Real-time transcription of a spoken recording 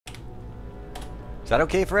that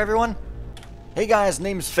okay for everyone? Hey guys,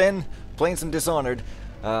 name's Finn, playing some Dishonored.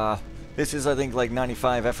 This is, I think, like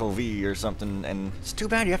 95 FOV or something, and it's too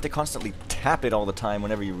bad you have to constantly tap it all the time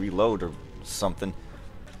whenever you reload or something.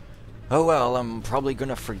 Oh well, I'm probably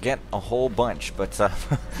gonna forget a whole bunch, but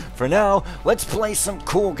for now, let's play some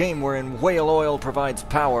cool game wherein whale oil provides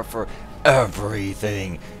power for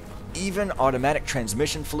everything. Even automatic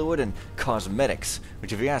transmission fluid and cosmetics,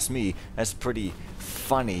 which if you ask me, that's pretty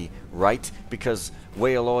funny, right? Because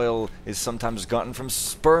whale oil is sometimes gotten from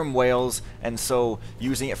sperm whales, and so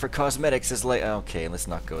using it for cosmetics is like... Okay, let's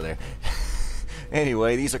not go there.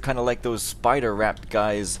 Anyway, these are kind of like those spider-wrapped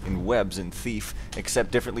guys in webs in Thief,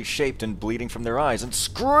 except differently shaped and bleeding from their eyes and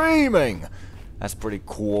screaming! That's pretty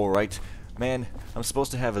cool, right? Man, I'm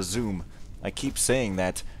supposed to have a zoom. I keep saying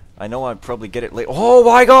that. I know I'd probably get it late. Oh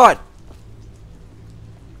my god!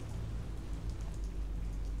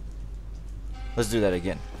 Let's do that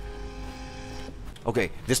again.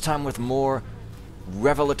 Okay, this time with more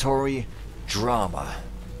revelatory drama.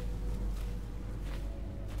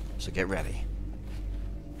 So get ready.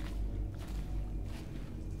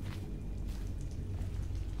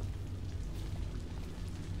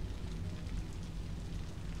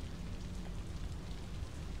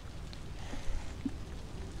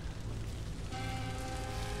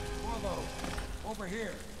 Over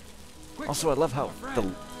here. Also, I love how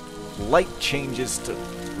the light changes to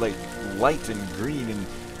like light and green and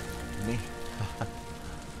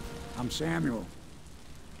I'm Samuel,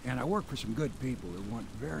 and I work for some good people who want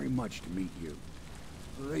very much to meet you.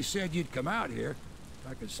 They said you'd come out here.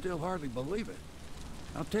 I could still hardly believe it.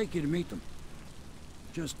 I'll take you to meet them.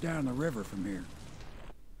 Just down the river from here.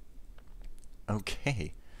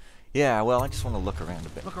 Okay. Yeah, well, I just want to look around a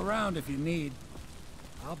bit. Look around if you need.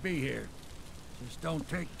 I'll be here. Just don't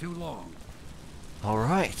take too long.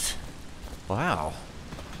 Alright. Wow.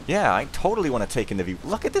 Yeah, I totally want to take in the view.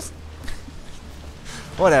 Look at this.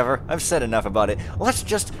 Whatever, I've said enough about it. Let's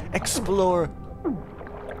just explore.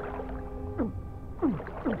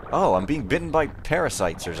 Oh, I'm being bitten by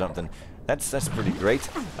parasites or something. That's pretty great.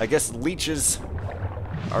 I guess leeches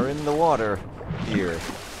are in the water here.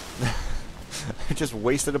 I just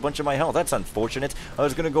wasted a bunch of my health. That's unfortunate. I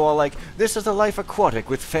was gonna go all like, this is the life aquatic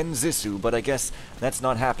with Fenzisu, but I guess that's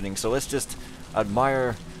not happening. So let's just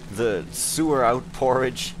admire the sewer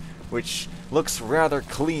outpourage, which looks rather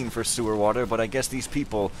clean for sewer water, but I guess these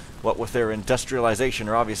people, what with their industrialization,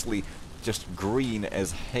 are obviously just green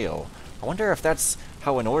as hell. I wonder if that's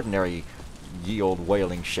how an ordinary ye old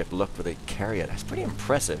whaling ship looked where they carry it. That's pretty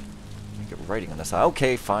impressive. I get writing on the side.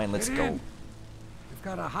 Okay, fine, let's go.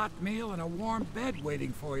 Got a hot meal and a warm bed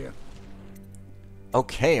waiting for you.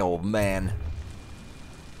 Okay, old man.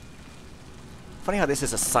 Funny how this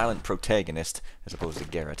is a silent protagonist as opposed to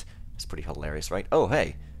Garrett. It's pretty hilarious, right? Oh,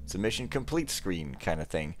 hey, it's a mission complete screen kind of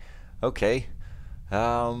thing. Okay.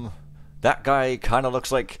 That guy kind of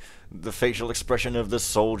looks like the facial expression of the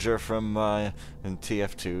soldier from in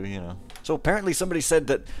TF2, you know. So apparently somebody said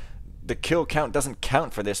that the kill count doesn't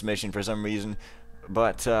count for this mission for some reason,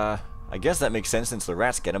 but I guess that makes sense since the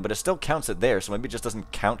rats get him, but it still counts it there, so maybe it just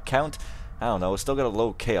doesn't count. I don't know, it's still got a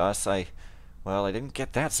low chaos. Well, I didn't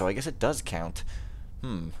get that, so I guess it does count.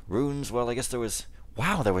 Runes, well, I guess there was...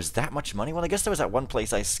 Wow, there was that much money? Well, I guess there was that one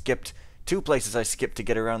place I skipped, 2 places I skipped to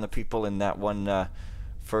get around the people in that one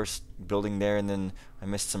first building there, and then I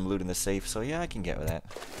missed some loot in the safe, so yeah, I can get with that.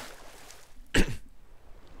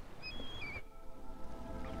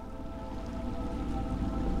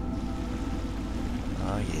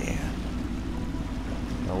 Oh, yeah.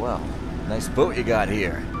 Oh well, nice boat you got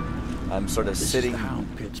here. I'm sort of sitting... This is the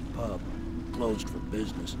Hound Pit's pub, closed for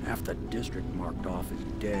business. Half the district marked off as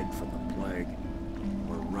dead from the plague.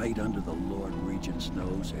 We're right under the Lord Regent's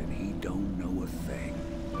nose, and he don't know a thing.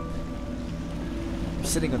 I'm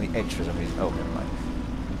sitting on the edge for some reason. Oh, never mind.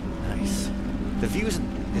 Nice. The views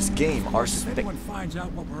in this game are If anyone finds out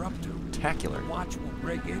what we're up to, spectacular. the Watch will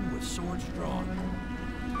break in with swords drawn.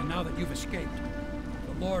 And now that you've escaped,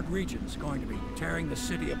 the Lord Regent's going to be tearing the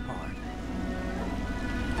city apart.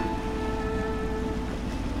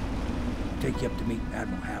 Take you up to meet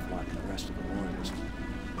Admiral Havelock and the rest of the Loyalists.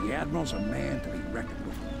 The Admiral's a man to be reckoned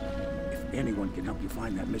with. If anyone can help you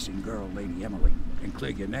find that missing girl, Lady Emily, and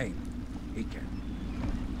clear your name, he can.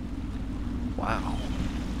 Wow.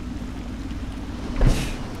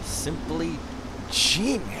 Simply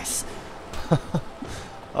genius.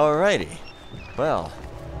 Alrighty. Well,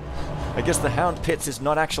 I guess the Hound Pits is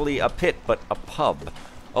not actually a pit, but a pub.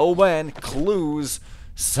 Oh man, clues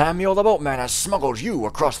Samuel the boatman has smuggled you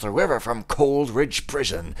across the river from Cold Ridge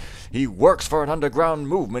Prison. He works for an underground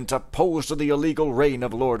movement opposed to the illegal reign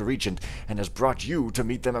of Lord Regent, and has brought you to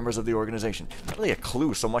meet the members of the organization. Not really a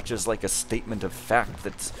clue so much as like a statement of fact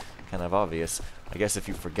that's kind of obvious. I guess if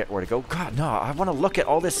you forget where to go. God, no, I want to look at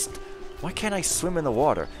all this. Why can't I swim in the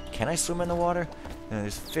water? Can I swim in the water?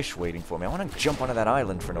 There's fish waiting for me. I want to jump onto that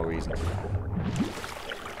island for no reason.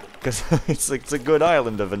 Because it's a good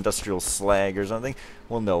island of industrial slag or something.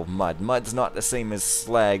 Well, no, mud. Mud's not the same as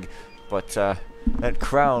slag, but that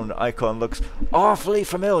crown icon looks awfully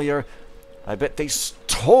familiar. I bet they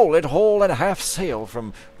stole it whole and half sail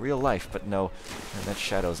from real life, but no, that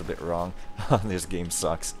shadow's a bit wrong. This game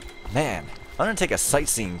sucks. Man, I'm gonna take a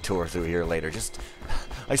sightseeing tour through here later.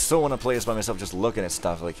 I so want to play this by myself, just looking at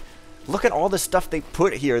stuff. Like, look at all the stuff they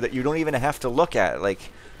put here that you don't even have to look at.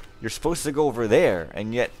 Like, you're supposed to go over there,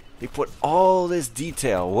 and yet they put all this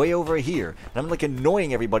detail way over here. And I'm like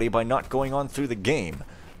annoying everybody by not going on through the game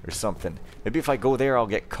or something. Maybe if I go there, I'll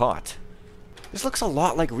get caught. This looks a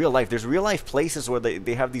lot like real life. There's real life places where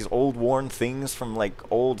they have these old worn things from like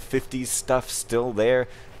old 50s stuff still there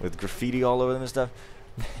with graffiti all over them and stuff.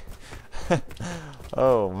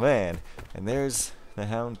 Oh man. And there's the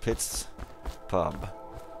Hound Pits pub.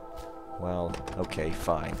 Well, okay,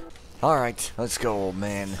 fine. Alright, let's go, old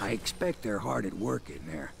man. I expect they're hard at work in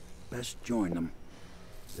there. Best join them.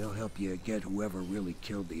 They'll help you get whoever really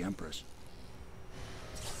killed the Empress.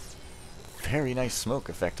 Very nice smoke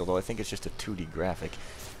effect, although I think it's just a 2D graphic.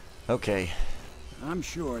 Okay. I'm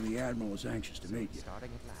sure the Admiral was anxious to meet you.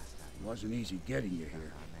 It wasn't easy getting you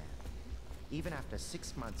here. Even after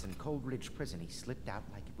 6 months in Cold Ridge Prison, he slipped out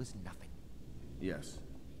like it was nothing. Yes.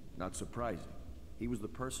 Not surprising. He was the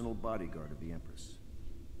personal bodyguard of the Empress.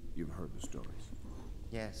 You've heard the stories.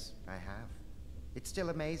 Yes, I have. It still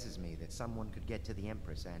amazes me that someone could get to the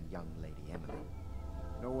Empress and young Lady Emily.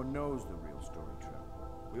 No one knows the real story, Trevor.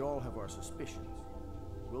 We all have our suspicions.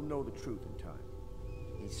 We'll know the truth in time.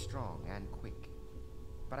 He's strong and quick.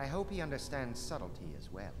 But I hope he understands subtlety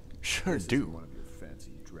as well. Sure This do. isn't one of your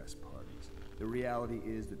fancy dress parties. The reality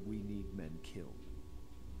is that we need men killed.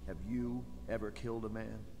 Have you ever killed a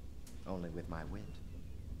man? Only with my wit.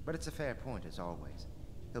 But it's a fair point as always.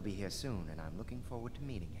 He'll be here soon, and I'm looking forward to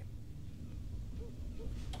meeting him.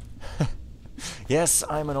 Yes,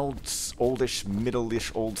 I'm an oldish,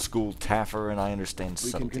 middle-ish, old-school taffer, and I understand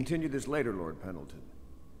We subtlety. can continue this later, Lord Pendleton.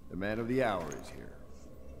 The man of the hour is here.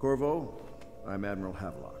 Corvo, I'm Admiral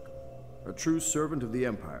Havelock. A true servant of the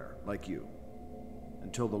Empire, like you.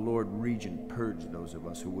 Until the Lord Regent purged those of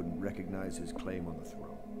us who wouldn't recognize his claim on the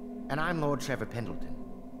throne. And I'm Lord Trevor Pendleton.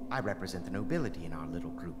 I represent the nobility in our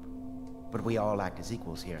little group. But we all act as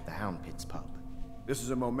equals here at the Hound Pits pub. This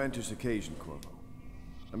is a momentous occasion, Corvo.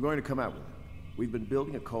 I'm going to come out with it. We've been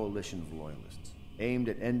building a coalition of loyalists, aimed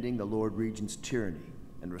at ending the Lord Regent's tyranny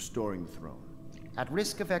and restoring the throne. At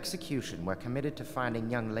risk of execution, we're committed to finding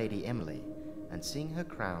young Lady Emily and seeing her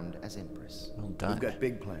crowned as Empress. Well done. We've got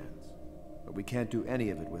big plans, but we can't do any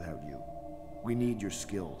of it without you. We need your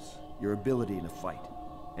skills, your ability in a fight,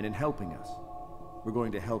 and in helping us, we're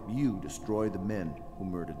going to help you destroy the men who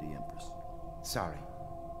murdered the Empress. Sorry.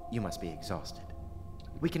 You must be exhausted.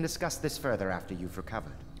 We can discuss this further after you've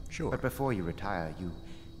recovered. Sure. But before you retire, you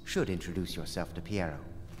should introduce yourself to Piero.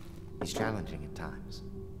 He's challenging at times,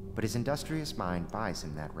 but his industrious mind buys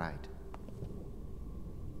him that right.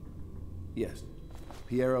 Yes,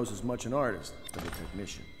 Piero's as much an artist as a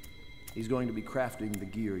technician. He's going to be crafting the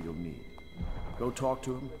gear you'll need. Go talk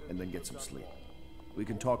to him, and then get some sleep. We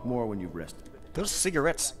can talk more when you've rested. Those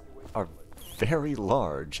cigarettes are very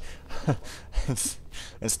large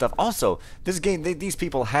and stuff. Also, this game, these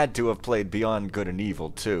people had to have played Beyond Good and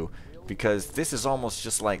Evil too, because this is almost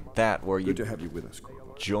just like that, where you Good to have you with us,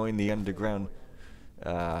 Corvo. join the underground.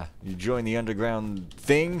 You join the underground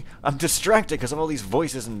thing. I'm distracted because of all these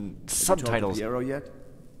voices and Have subtitles. you talked to Piero yet?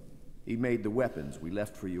 He made the weapons we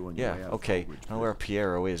left for you on your Yeah, way out. okay. of Cold Ridge I don't know where Prison.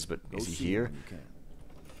 Piero is, but Go is he see here? him when you can.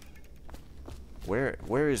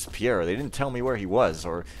 Where is Piero? They didn't tell me where he was,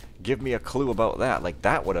 or give me a clue about that. Like,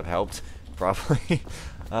 that would have helped, probably.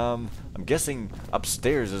 I'm guessing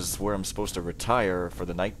upstairs is where I'm supposed to retire for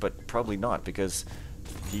the night, but probably not, because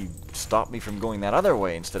he stopped me from going that other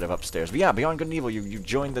way instead of upstairs. But yeah, Beyond Good and Evil, you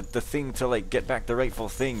joined the thing to, like, get back the rightful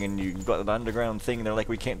thing, and you got the underground thing, and they're like,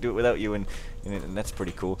 we can't do it without you, and that's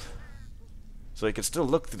pretty cool. So I can still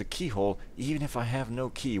look through the keyhole, even if I have no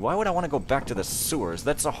key. Why would I want to go back to the sewers?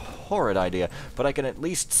 That's a horrid idea. But I can at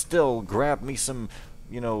least still grab me some,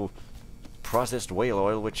 you know, processed whale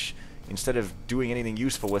oil, which, instead of doing anything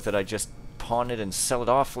useful with it, I just pawn it and sell it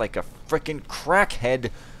off like a frickin' crackhead.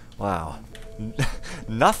 Wow.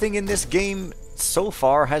 Nothing in this game so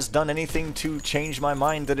far has done anything to change my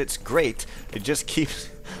mind that it's great. It just keeps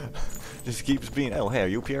just keeps being. Oh, hey, are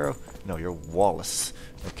you Piero? No, you're Wallace.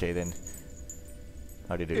 Okay, then.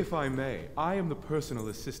 How do you do? If I may, I am the personal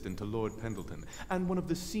assistant to Lord Pendleton, and one of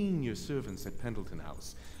the senior servants at Pendleton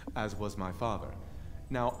House, as was my father.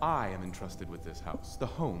 Now I am entrusted with this house, the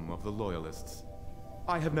home of the Loyalists.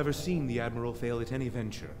 I have never seen the Admiral fail at any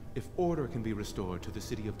venture. If order can be restored to the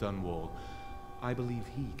city of Dunwall, I believe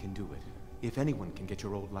he can do it. If anyone can get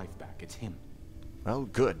your old life back, it's him. Well,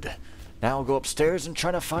 good. Now I'll go upstairs and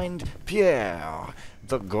try to find Pierre,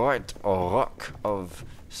 the great rock of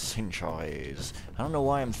centuries. I don't know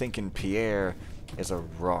why I'm thinking Pierre is a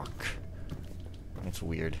rock. It's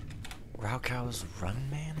weird. Raucow's Run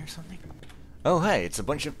Man or something? Oh, hey, it's a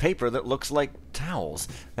bunch of paper that looks like towels.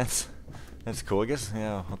 That's cool, I guess.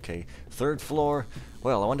 Yeah, okay. 3rd floor.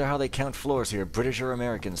 Well, I wonder how they count floors here, British or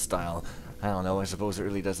American style. I don't know, I suppose it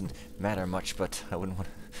really doesn't matter much, but I wouldn't want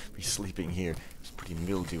to be sleeping here. It's pretty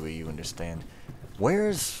mildewy, you understand.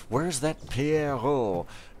 Where's that Pierrot?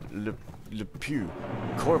 Le Pew.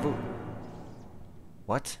 Corvo.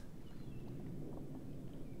 What?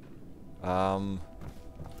 I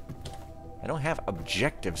don't have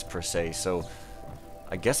objectives per se, so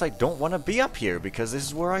I guess I don't want to be up here because this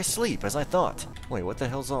is where I sleep, as I thought. Wait, what the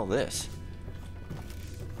hell's all this?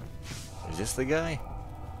 Is this the guy?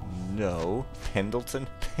 No. Pendleton?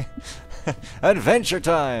 Adventure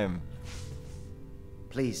time!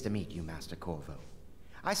 Pleased to meet you, Master Corvo.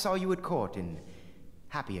 I saw you at court in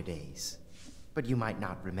happier days, but you might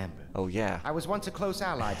not remember. Oh, yeah. I was once a close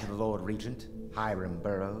ally to the Lord Regent, Hiram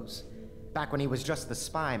Burroughs, back when he was just the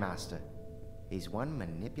spy master. He's one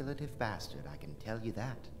manipulative bastard, I can tell you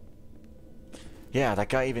that. Yeah, that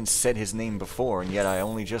guy even said his name before, and yet I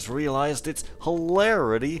only just realized its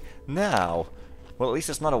hilarity now. Well, at least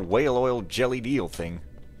it's not a whale oil jellied eel thing.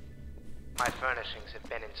 My furnishings have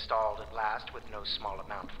been installed at last with no small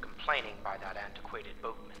amount of complaining by that antiquated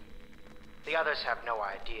boatman. The others have no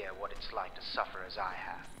idea what it's like to suffer as I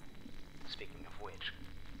have. Speaking of which...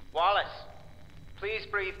 Wallace! Please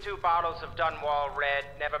breathe 2 bottles of Dunwall Red,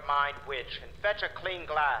 never mind which, and fetch a clean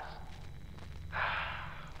glass.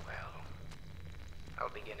 Well, I'll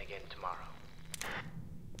begin again tomorrow.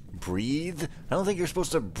 Breathe? I don't think you're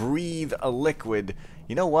supposed to breathe a liquid.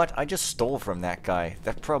 You know what? I just stole from that guy.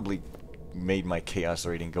 That probably made my chaos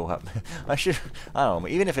rating go up. I don't know,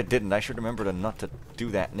 even if it didn't, I should remember to not to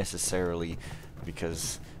do that necessarily,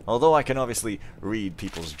 because although I can obviously read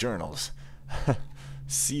people's journals.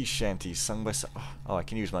 Sea shanty sung by... Oh, I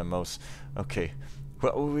can use my mouse. Okay.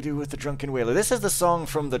 What will we do with the drunken whaler? This is the song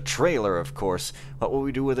from the trailer, of course. What will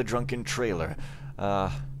we do with a drunken trailer?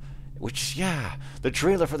 Which, yeah, the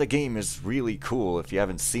trailer for the game is really cool. If you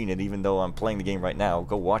haven't seen it, even though I'm playing the game right now,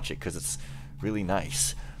 go watch it, because it's really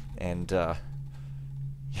nice. And, and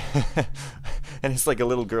it's like a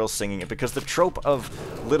little girl singing it, because the trope of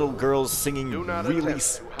little girls singing really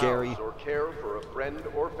scary... or care for a friend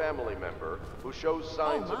or family member who shows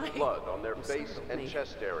signs of blood on their face and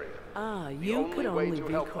chest area. Ah, you could only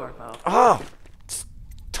be Corvo. Ah!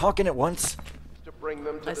 Talking at once. To bring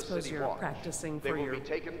them to I the suppose city you're watch. practicing They for will your... be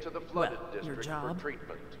taken to the flooded your district job. for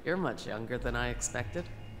treatment. You're much younger than I expected.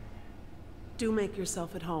 Do make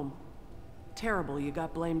yourself at home. Terrible you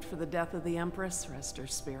got blamed for the death of the Empress. Rest her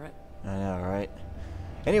spirit. I know, right?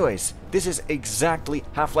 Anyways, this is exactly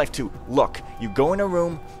Half-Life 2. Look, you go in a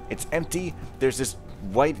room, it's empty, there's this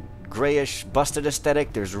white, grayish, busted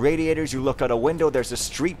aesthetic, there's radiators, you look out a window, there's a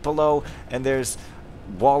street below, and there's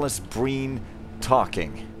Wallace Breen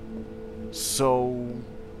talking. So...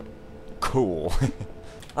 cool.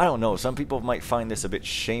 I don't know, some people might find this a bit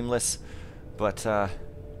shameless, but,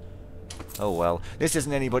 oh well. This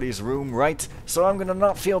isn't anybody's room, right? So I'm gonna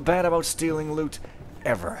not feel bad about stealing loot,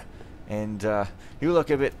 ever. And, you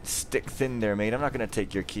look a bit stick-thin there, mate. I'm not gonna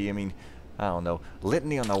take your key. I mean, I don't know.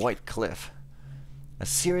 Litany on the White Cliff. A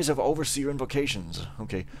series of Overseer invocations.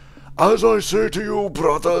 Okay. As I say to you,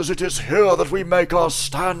 brothers, it is here that we make our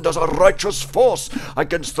stand as a righteous force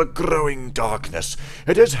against the growing darkness.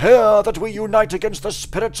 It is here that we unite against the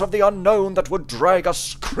spirits of the unknown that would drag us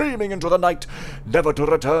screaming into the night, never to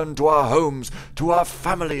return to our homes, to our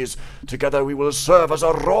families. Together we will serve as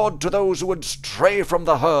a rod to those who would stray from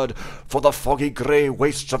the herd, for the foggy grey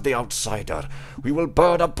wastes of the outsider. We will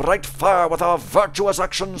burn a bright fire with our virtuous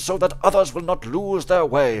actions so that others will not lose their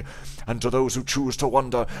way. And to those who choose to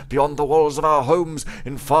wander beyond the walls of our homes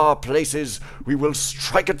in far places, we will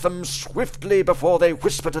strike at them swiftly before they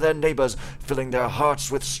whisper to their neighbors, filling their hearts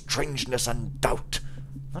with strangeness and doubt.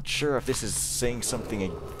 Not sure if this is saying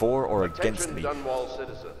something for or against me. Dunwall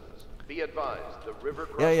citizens. Be advised, the river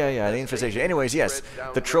Yeah, the infestation. Anyways, yes,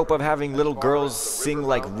 the trope of having little girls sing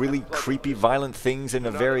like really creepy, violent things in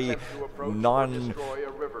a very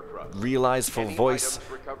non-realizeful voice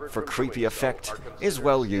for creepy effect is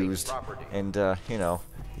well used. And, you know,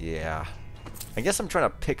 yeah. I guess I'm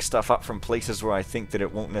trying to pick stuff up from places where I think that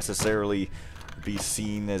it won't necessarily be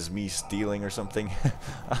seen as me stealing or something.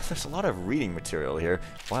 There's a lot of reading material here.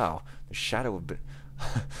 Wow, the shadow of...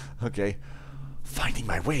 Okay. Finding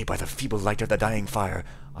my way by the feeble light of the dying fire,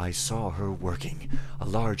 I saw her working. A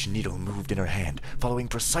large needle moved in her hand, following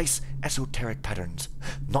precise, esoteric patterns,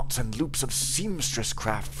 knots and loops of seamstress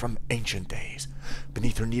craft from ancient days.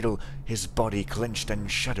 Beneath her needle, his body clenched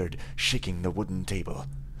and shuddered, shaking the wooden table.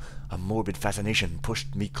 A morbid fascination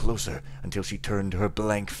pushed me closer until she turned her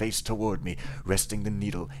blank face toward me, resting the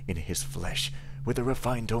needle in his flesh. With a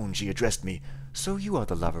refined tone, she addressed me. "So you are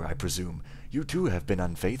the lover, I presume. You too have been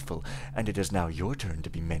unfaithful, and it is now your turn to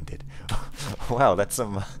be mended." Wow, that's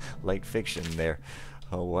some light fiction there.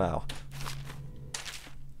 Oh, wow.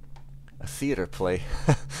 A theater play.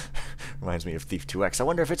 Reminds me of Thief 2X. I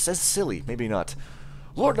wonder if it's as silly. Maybe not.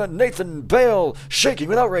 Lord Nathan Bale, shaking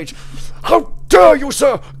with outrage. "How dare you,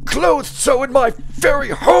 sir, clothed so in my very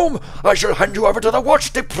home! I shall hand you over to the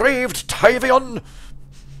watch-depraved Tyvion!"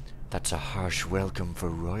 "That's a harsh welcome for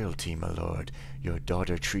royalty, my lord. Your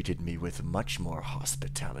daughter treated me with much more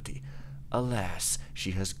hospitality. Alas,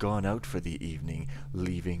 she has gone out for the evening,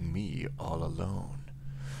 leaving me all alone."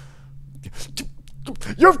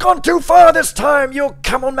 "You've gone too far this time, you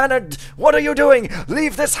camel-mannered! What are you doing?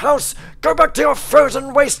 Leave this house! Go back to your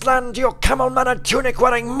frozen wasteland, you camel-mannered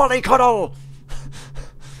tunic-wearing mollycoddle!"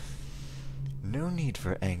 "No need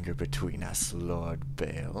for anger between us, Lord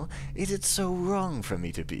Bale. Is it so wrong for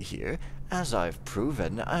me to be here? As I've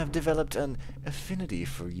proven, I have developed an affinity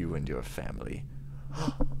for you and your family."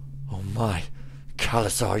 "Oh my!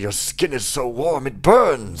 Khalasar, your skin is so warm it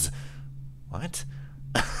burns!" "What?"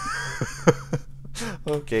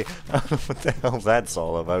 Okay, I don't know what the hell that's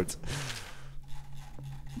all about.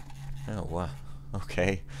 Oh, wow.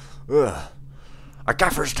 Okay. Ugh. A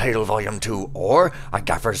Gaffer's Tale, Volume 2, or A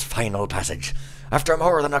Gaffer's Final Passage. After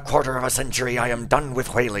more than a quarter of a century, I am done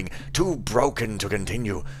with whaling, too broken to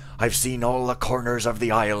continue. I've seen all the corners of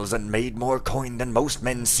the Isles and made more coin than most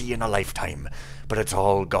men see in a lifetime. But it's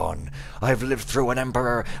all gone. I've lived through an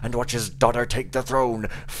emperor and watched his daughter take the throne.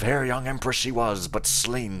 Fair young empress she was, but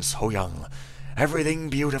slain so young. Everything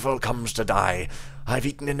beautiful comes to die. I've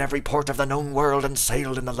eaten in every port of the known world and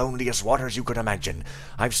sailed in the loneliest waters you could imagine.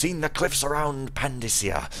 I've seen the cliffs around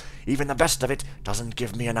Pandisia. Even the best of it doesn't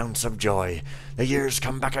give me an ounce of joy. The years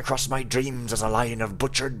come back across my dreams as a line of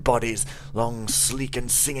butchered bodies, long, sleek, and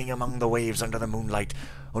singing among the waves under the moonlight,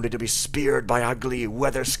 only to be speared by ugly,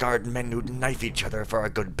 weather-scarred men who'd knife each other for a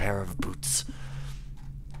good pair of boots.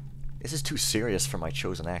 This is too serious for my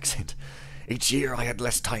chosen accent. Each year I had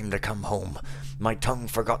less time to come home. My tongue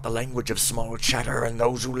forgot the language of small chatter, and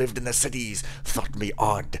those who lived in the cities thought me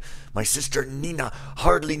odd. My sister Nina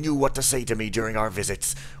hardly knew what to say to me during our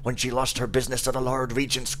visits. When she lost her business to the Lord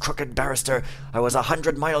Regent's crooked barrister, I was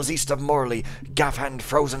 100 miles east of Morley, gaff-hand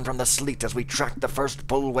frozen from the sleet as we tracked the first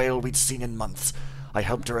bull whale we'd seen in months. I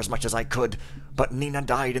helped her as much as I could, but Nina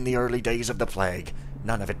died in the early days of the plague.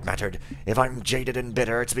 None of it mattered. If I'm jaded and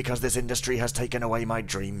bitter, it's because this industry has taken away my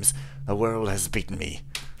dreams. The world has beaten me.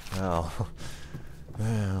 Oh.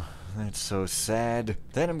 Well, that's so sad.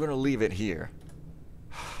 Then I'm gonna leave it here.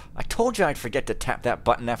 I told you I'd forget to tap that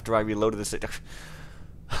button after I reloaded this.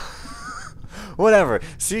 Whatever.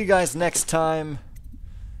 See you guys next time.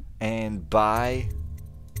 And bye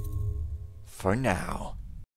for now.